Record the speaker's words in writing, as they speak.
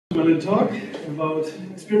will talk about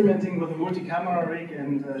experimenting with a multi-camera rig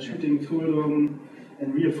and shooting Fulldome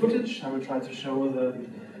and real footage. I will try to show the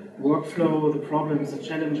workflow, the problems, the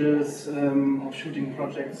challenges of shooting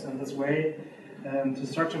projects in this way. To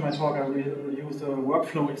structure my talk, I will use the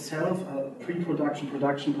workflow itself, pre-production,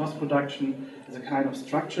 production, post-production as a kind of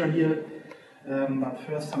structure here. But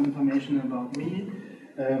first, some information about me.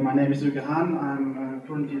 My name is Sönke Hahn. I'm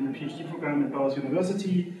currently in the PhD program at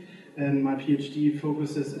Bauhaus-University, and my PhD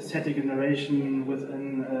focuses aesthetic and narration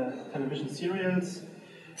within television serials.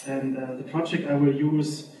 And the project I will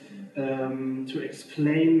use to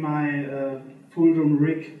explain my Fulldome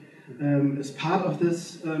rig is part of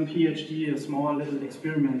this PhD, a small little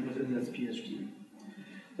experiment within this PhD.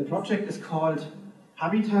 The project is called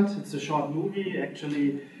Habitat. It's a short movie,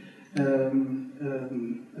 actually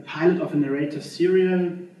a pilot of a narrative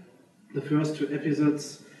serial, the first 2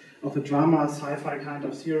 episodes of a drama, sci-fi kind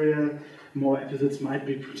of serial. More episodes might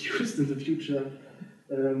be produced in the future.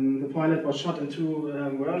 The pilot was shot in 2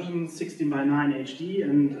 versions, 16:9 HD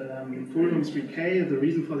and Fulldome 3K. The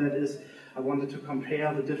reason for that is I wanted to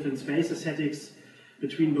compare the different space aesthetics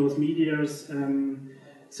between both medias,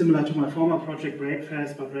 similar to my former project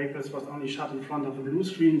Breakfast, but Breakfast was only shot in front of a blue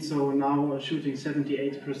screen, so now shooting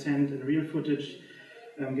 70–80% in real footage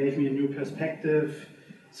gave me a new perspective.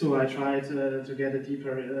 So I tried to get a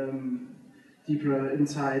deeper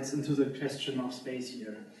insights into the question of space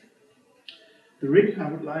here. The rig I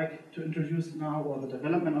would like to introduce now, or the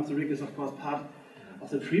development of the rig, is of course part of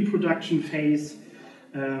the pre-production phase.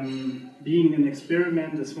 Being an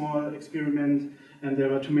experiment, a small experiment, and there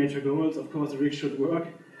were 2 major goals. Of course, the rig should work,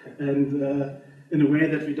 and in a way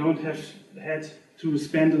that we don't have had to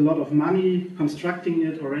spend a lot of money constructing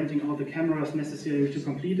it or renting all the cameras necessary to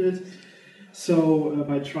complete it. So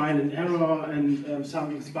by trial and error and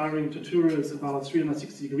some inspiring tutorials about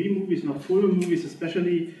 360-degree movies, not full movies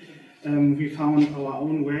especially, we found our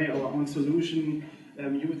own way, our own solution,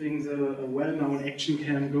 using the well-known action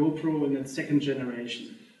cam GoPro in its 2nd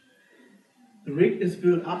generation. The rig is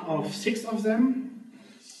built up of 6 of them.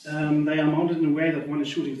 They are mounted in a way that one is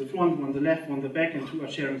shooting the front, one the left, one the back, and 2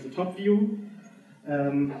 are sharing the top view.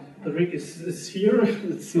 The rig is here.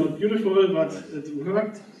 It's not beautiful, but it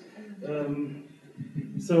worked.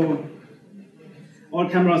 So all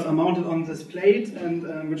cameras are mounted on this plate,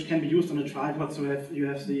 and which can be used on a tripod. So you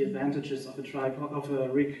have the advantages of a tripod, of a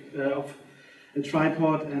rig, of a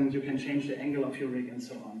tripod, and you can change the angle of your rig and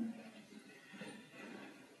so on.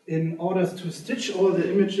 In order to stitch all the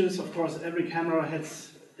images, of course, every camera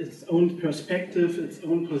has its own perspective, its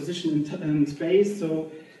own position in space. So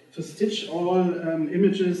to stitch all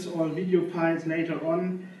images, all video files later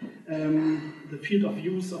on, the field of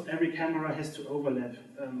use of every camera has to overlap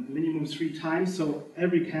minimum 3 times. So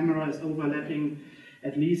every camera is overlapping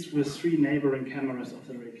at least with 3 neighboring cameras of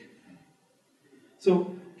the rig.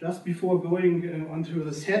 So just before going onto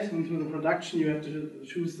the set, onto the production, you have to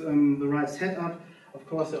choose the right setup. Of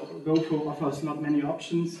course, the GoPro offers not many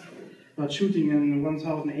options, but shooting in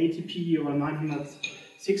 1080p or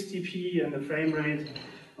 960p and a frame rate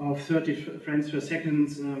of 30 frames per second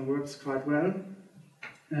works quite well.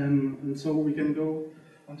 And so we can go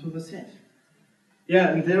onto the set.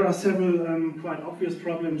 Yeah, and there are several quite obvious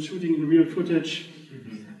problems shooting in real footage.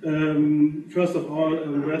 First of all,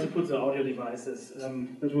 where to put the audio devices.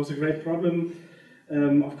 That was a great problem.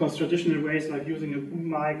 Of course, traditional ways like using a boom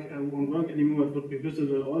mic won't work anymore. It would be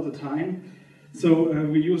visible all the time. So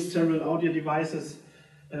we used several audio devices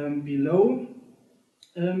below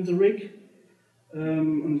the rig.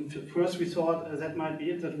 And first we thought that might be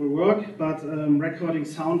it, that will work, but recording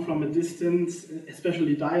sound from a distance,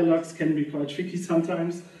 especially dialogues, can be quite tricky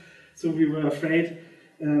sometimes. So we were afraid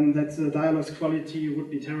that the dialogues quality would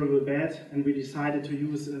be terribly bad, and we decided to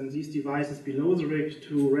use these devices below the rig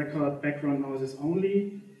to record background noises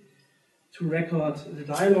only. To record the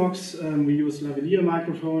dialogues, we used lavalier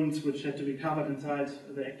microphones, which had to be covered inside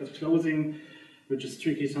the actor's clothing, which is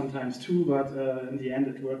tricky sometimes too, but in the end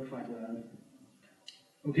it worked quite well.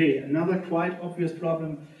 Okay, another quite obvious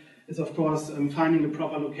problem is of course finding a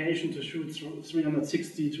proper location to shoot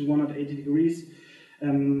 360 to 180 degrees.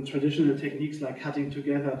 Traditional techniques like cutting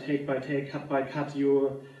together, take by take, cut by cut,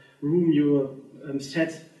 your room, your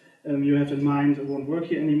set you have in mind won't work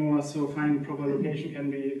here anymore, so finding a proper location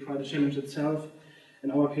can be quite a challenge itself.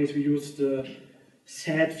 In our case we used the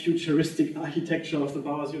sad futuristic architecture of the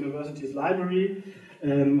Bauhaus-University's library,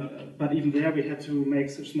 but even there we had to make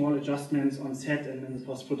some small adjustments on set and in the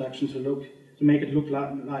post-production to make it look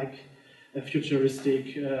like a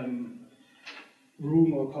futuristic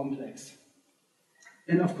room or complex.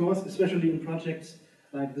 And of course, especially in projects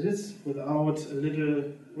like this, with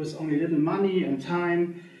only little money and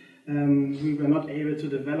time, we were not able to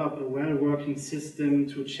develop a well-working system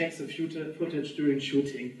to check the footage during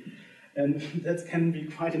shooting. And that can be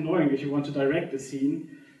quite annoying if you want to direct a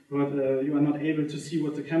scene, but you are not able to see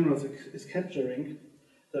what the camera is capturing.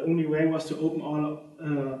 The only way was to open all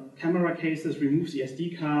camera cases, remove the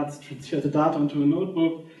SD cards, transfer the data onto a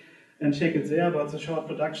notebook, and check it there, but the short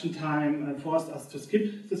production time forced us to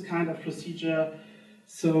skip this kind of procedure.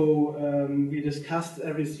 So we discussed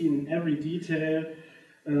every scene in every detail,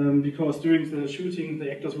 because during the shooting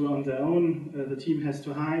the actors were on their own, the team has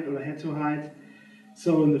to hide or had to hide.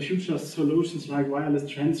 So in the future, solutions like wireless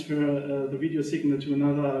transfer the video signal to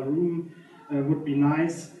another room would be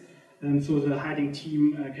nice, so the hiding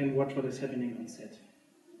team can watch what is happening on set.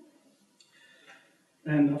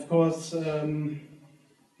 And of course,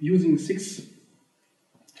 using six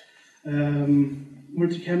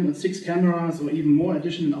cameras or even more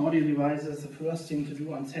additional audio devices, the first thing to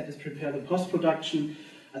do on set is prepare the post-production.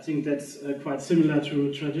 I think that's quite similar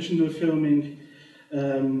to traditional filming.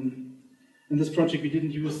 In this project we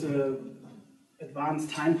didn't use an advanced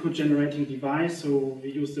time code generating device, so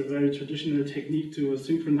we used a very traditional technique to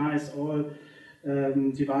synchronize all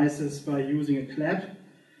devices by using a clap.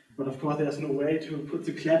 But of course there's no way to put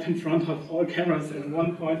the clap in front of all cameras at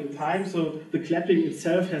one point in time, so the clapping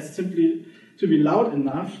itself has simply to be loud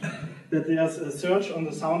enough that there's a surge on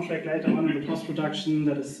the soundtrack later on in the post-production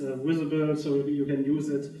that is visible, so you can use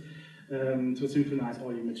it to synchronize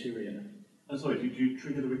all your material. I'm sorry, did you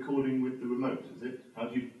trigger the recording with the remote, is it? How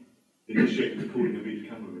do you initiate the recording of each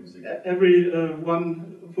camera moving? Every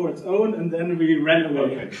one for its own, and then we ran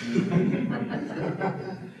away. Okay.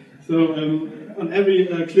 So on every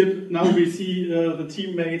clip now we see the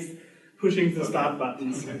teammates pushing the start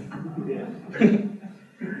buttons. Okay.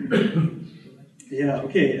 Yeah,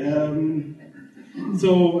 okay.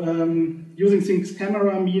 Using six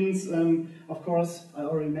camera means, of course, I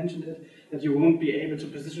already mentioned it, that you won't be able to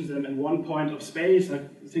position them in one point of space. I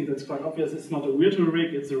think that's quite obvious. It's not a virtual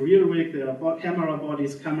rig, it's a real rig. There are camera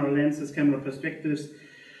bodies, camera lenses, camera perspectives.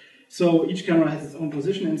 So each camera has its own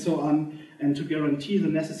position and so on. And to guarantee the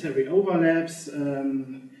necessary overlaps,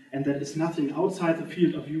 and that is nothing outside the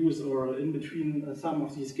field of use or in between some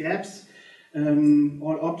of these gaps,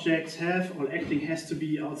 all objects all acting has to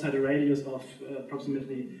be outside a radius of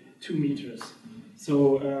approximately 2 meters.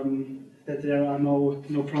 So that there are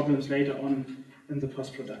no problems later on in the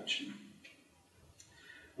post-production.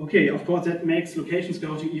 Okay, of course that makes location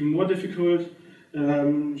scouting even more difficult.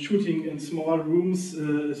 Shooting in small rooms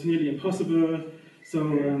is nearly impossible, so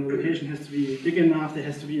the location has to be big enough, there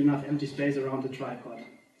has to be enough empty space around the tripod.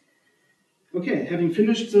 Okay, having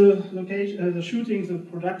finished the location, the shooting, the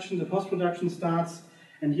post-production starts,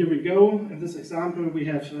 and here we go. In this example we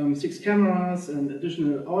have 6 cameras and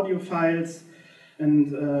additional audio files,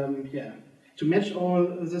 and yeah, to match all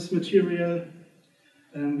this material,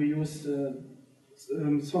 we used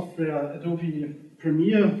software Adobe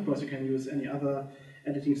Premiere. Of course you can use any other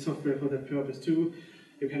editing software for that purpose too.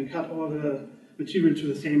 You can cut all the material to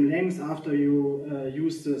the same length after you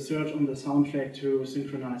use the search on the soundtrack to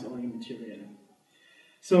synchronize all your material.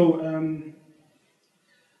 So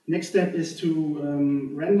next step is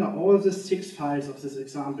to render all the 6 files of this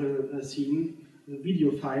example scene, the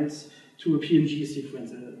video files, to a PNG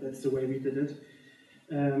sequence. That's the way we did it.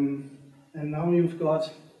 And now you've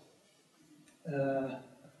got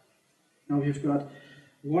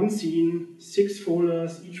one scene, 6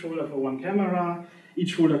 folders, each folder for 1 camera,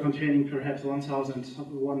 each folder containing perhaps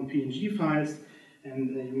 1001 PNG files.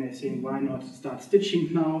 And you may think, why not start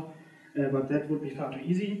stitching now? But that would be far too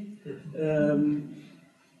easy.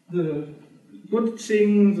 The good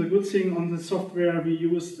thing on the software we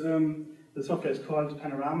used, the software is called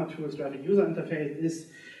Panorama Tools Graphic User Interface, is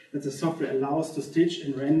that the software allows to stitch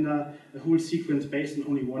and render a whole sequence based on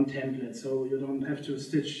only one template. So you don't have to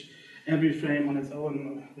stitch every frame on its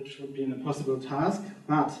own, which would be an impossible task.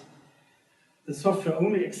 But the software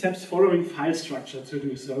only accepts following file structure to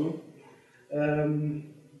do so.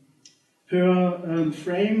 Per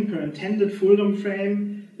frame, per intended Fulldome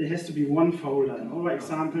frame, there has to be 1 folder. In our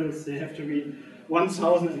examples, there have to be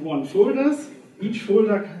 1001 folders. Each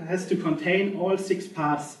folder has to contain all 6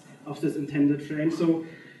 parts of this intended frame. So,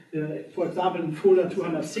 for example, in folder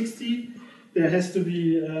 260, there has to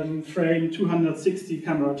be frame 260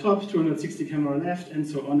 camera top, 260 camera left, and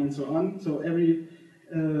so on and so on. So every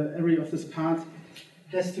of this part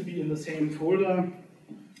has to be in the same folder.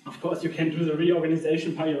 Of course, you can do the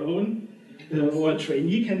reorganization by your own, or a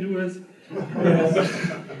trainee can do it.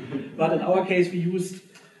 But in our case, we used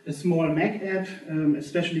a small Mac app,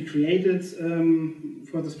 especially created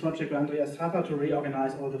for this project by Andreas Trapper to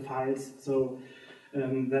reorganize all the files. So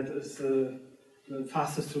that is the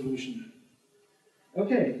fastest solution.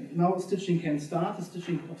 Okay, now stitching can start, the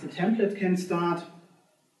stitching of the template can start.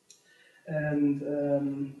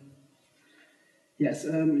 And yes,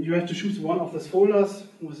 you have to choose one of those folders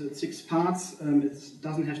with its 6 parts. It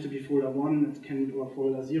doesn't have to be folder 1, it can be or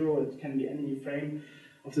folder 0, it can be any frame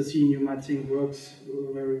of the scene you might think works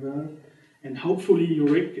very well. And hopefully your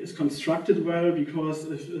rig is constructed well, because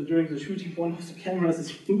if during the shooting one of the cameras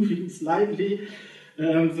is moving slightly,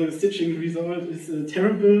 the stitching result is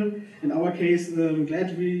terrible. In our case,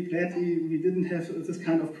 gladly we didn't have this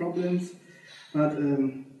kind of problems, but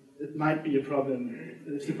it might be a problem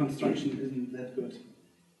if the construction isn't that good.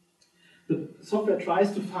 The software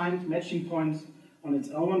tries to find matching points on its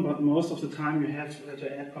own, but most of the time you have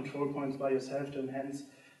to add control points by yourself to enhance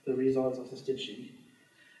the results of the stitching.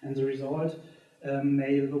 And the result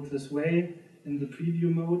may look this way in the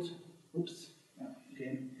preview mode. Oops,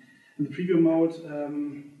 again. In the preview mode,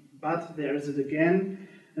 but there is it again.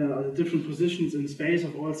 The different positions in space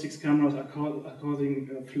of all 6 cameras are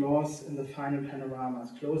causing flaws in the final panoramas.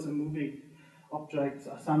 Close and moving objects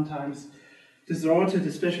are sometimes distorted,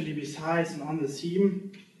 especially besides and on the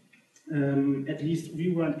seam. At least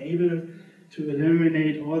we weren't able to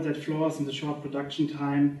eliminate all that flaws in the short production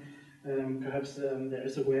time. Perhaps there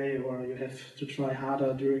is a way, or you have to try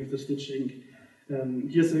harder during the stitching.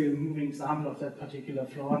 Here's a moving example of that particular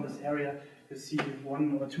flaw in this area. You see with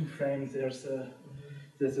 1 or 2 frames there's a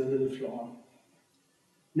little flaw.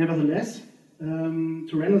 Nevertheless,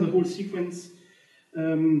 to render the whole sequence,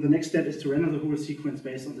 the next step is to render the whole sequence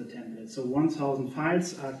based on the template. So 1000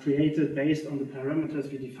 files are created based on the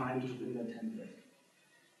parameters we defined within the template.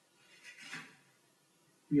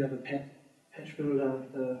 We have a patch builder,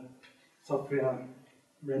 the software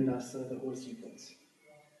renders the whole sequence.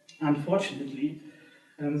 Unfortunately,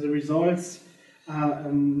 the results are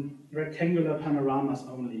rectangular panoramas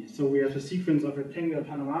only. So we have a sequence of rectangular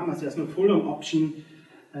panoramas. There's no Fulldome option,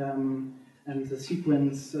 and the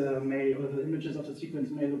sequence or the images of the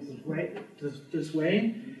sequence may look this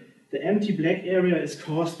way. The empty black area is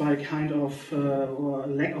caused by a kind of or a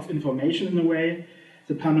lack of information in a way.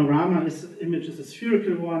 The panorama image is a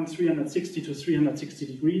spherical one, 360 to 360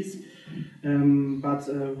 degrees, but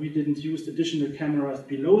we didn't use additional cameras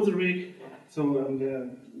below the rig, so there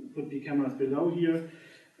could be cameras below here.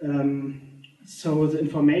 So the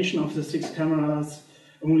information of the 6 cameras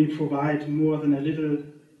only provide more than a little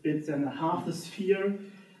bit than half the sphere,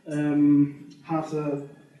 half the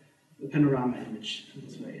panorama image in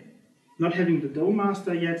this way. Not having the Dome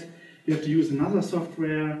Master yet, you have to use another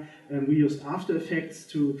software. We used After Effects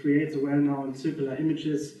to create the well-known circular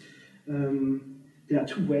images. There are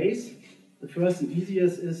 2 ways. The first and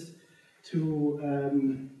easiest is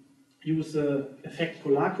to use the effect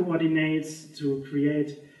polar coordinates to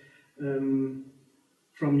create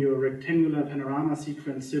from your rectangular panorama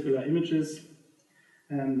sequence circular images.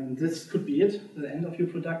 And this could be it, the end of your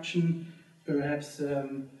production. Perhaps a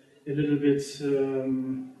little bit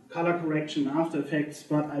color correction, After Effects,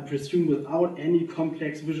 but I presume without any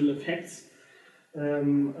complex visual effects,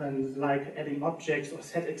 and like adding objects or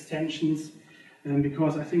set extensions,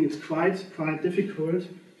 because I think it's quite difficult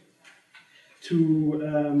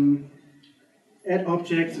to add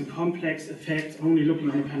objects and complex effects only looking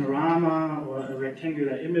at a panorama or a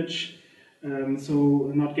rectangular image,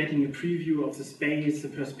 so not getting a preview of the space, the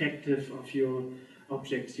perspective of your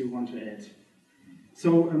objects you want to add.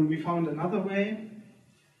 So we found another way,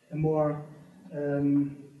 a more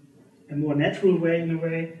natural way in a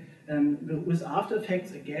way, with After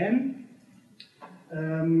Effects again.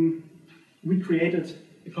 We created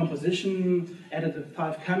a composition, added a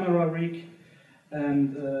 5-camera rig,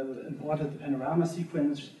 and imported the panorama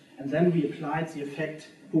sequence, and then we applied the effect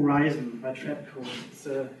Horizon by Trapcode. It's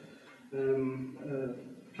a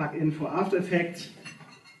plugin for After Effects,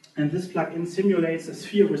 and this plugin simulates a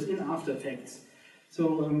sphere within After Effects.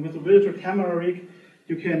 So with a virtual camera rig,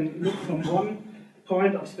 you can look from one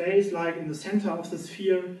point of space, like in the center of the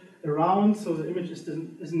sphere, around, so the image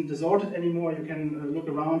isn't distorted anymore. You can look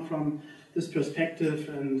around from this perspective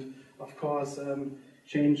and, of course,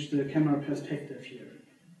 change the camera perspective here.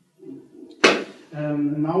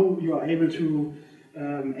 Now you are able to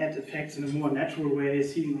add effects in a more natural way,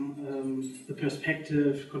 seeing the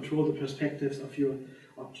perspective, control the perspectives of your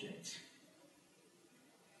objects.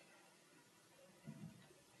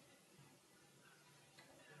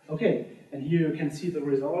 Okay, and here you can see the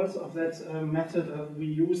results of that method. We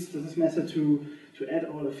used this method to add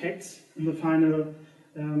all effects in the final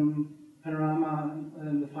panorama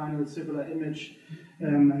and the final circular image,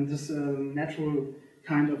 and this natural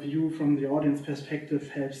kind of view from the audience perspective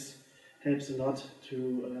helps a lot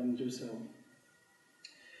to do so.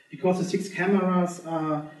 Because the 6 cameras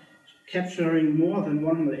are capturing more than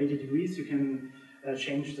 180 degrees, you can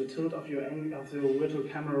change the tilt of your angle of the virtual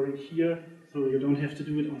camera rig here, so you don't have to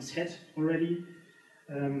do it on set already.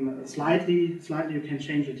 Slightly you can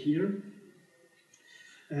change it here,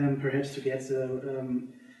 perhaps to get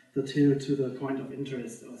the tilt to the point of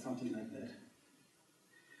interest or something like that.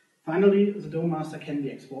 Finally, the Dome Master can be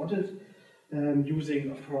exported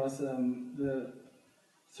using, of course, the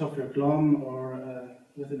software GLOM or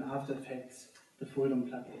within After Effects, the Fulldome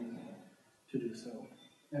plugin to do so.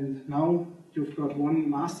 And now you've got one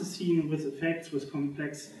master scene with effects, with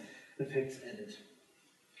complex effects added.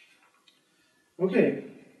 Okay,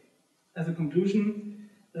 as a conclusion,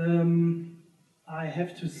 I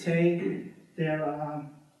have to say there are,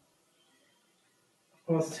 of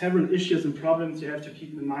course, several issues and problems you have to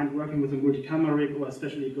keep in mind working with a multi-camera rig or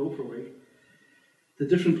especially a GoPro rig. The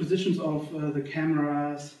different positions of the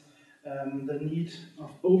cameras, the need of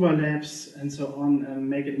overlaps and so on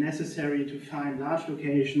make it necessary to find large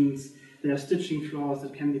locations. There are stitching flaws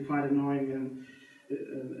that can be quite annoying, and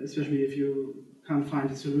especially if you can't find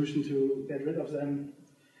a solution to get rid of them.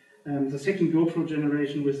 The second GoPro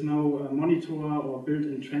generation with no monitor or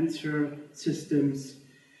built-in transfer systems,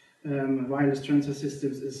 wireless transfer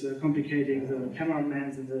systems, is complicating the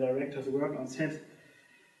cameraman's and the director's work on set.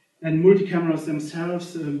 And multi-cameras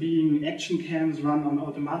themselves, being action cams, run on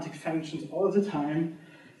automatic functions all the time.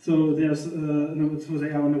 So there's, so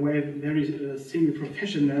they are in a way very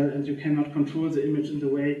semi-professional, and you cannot control the image in the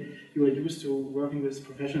way you are used to working with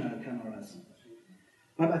professional cameras.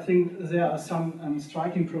 But I think there are some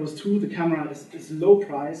striking pros too. The camera is low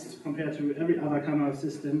priced compared to every other camera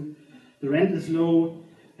system. The rent is low.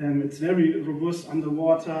 It's very robust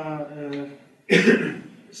underwater.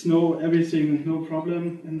 Snow, everything, no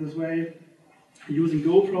problem in this way. Using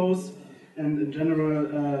GoPros and in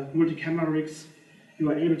general multi-camera rigs, you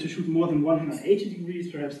are able to shoot more than 180 degrees,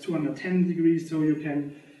 perhaps 210 degrees, so you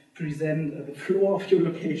can present the floor of your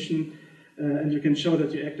location and you can show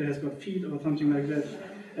that your actor has got feet or something like that.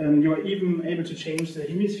 You are even able to change the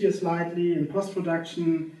hemisphere slightly in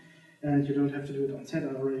post-production, and you don't have to do it on set.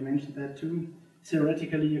 I already mentioned that too.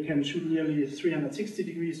 Theoretically, you can shoot nearly 360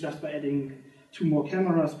 degrees just by adding 2 more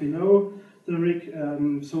cameras below the rig,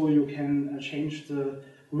 so you can change the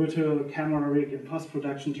virtual camera rig in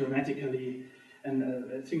post-production dramatically. And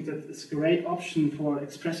I think that it's a great option for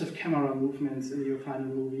expressive camera movements in your final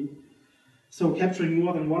movie. So capturing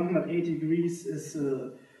more than 180 degrees is,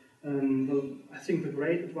 I think, the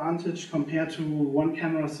great advantage compared to one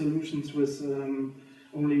camera solutions with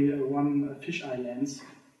only one fisheye lens.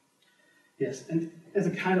 Yes, and as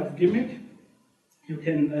a kind of gimmick, you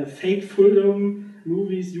can fake Fulldome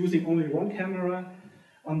movies using only one camera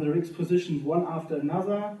on the rigs positioned one after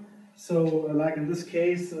another. So, like in this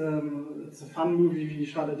case, it's a fun movie. We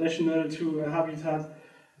shot additional to Habitat.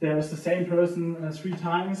 There's the same person 3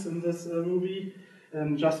 times in this movie,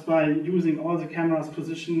 just by using all the cameras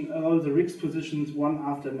positioned, all the rigs positions one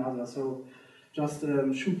after another. So, just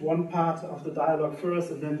shoot one part of the dialogue first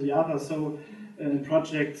and then the other. So, in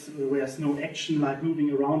projects where there's no action, like moving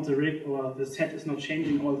around the rig or the set is not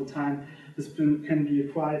changing all the time, this can be a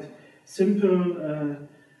quite simple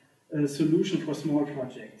solution for small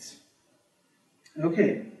projects.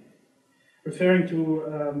 Okay, referring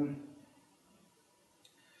to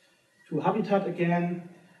Habitat again,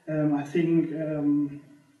 I think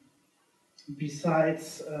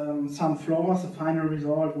besides some flaws, the final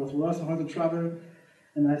result was worth all the trouble,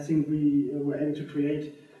 and I think we were able to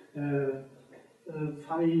create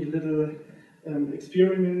funny little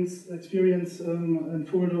experience in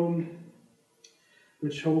Fulldome,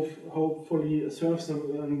 which hopefully serves the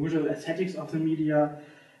visual aesthetics of the media,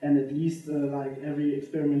 and at least like every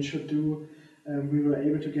experiment should do, we were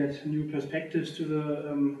able to get new perspectives to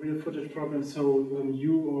the real footage problem, so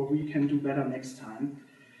you or we can do better next time.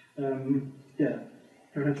 Yeah,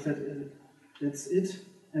 perhaps that's it.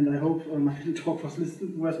 And I hope my little talk was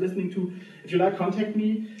worth listening to. If you like, contact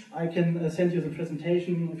me. I can send you the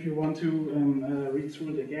presentation if you want to read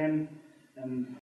through it again.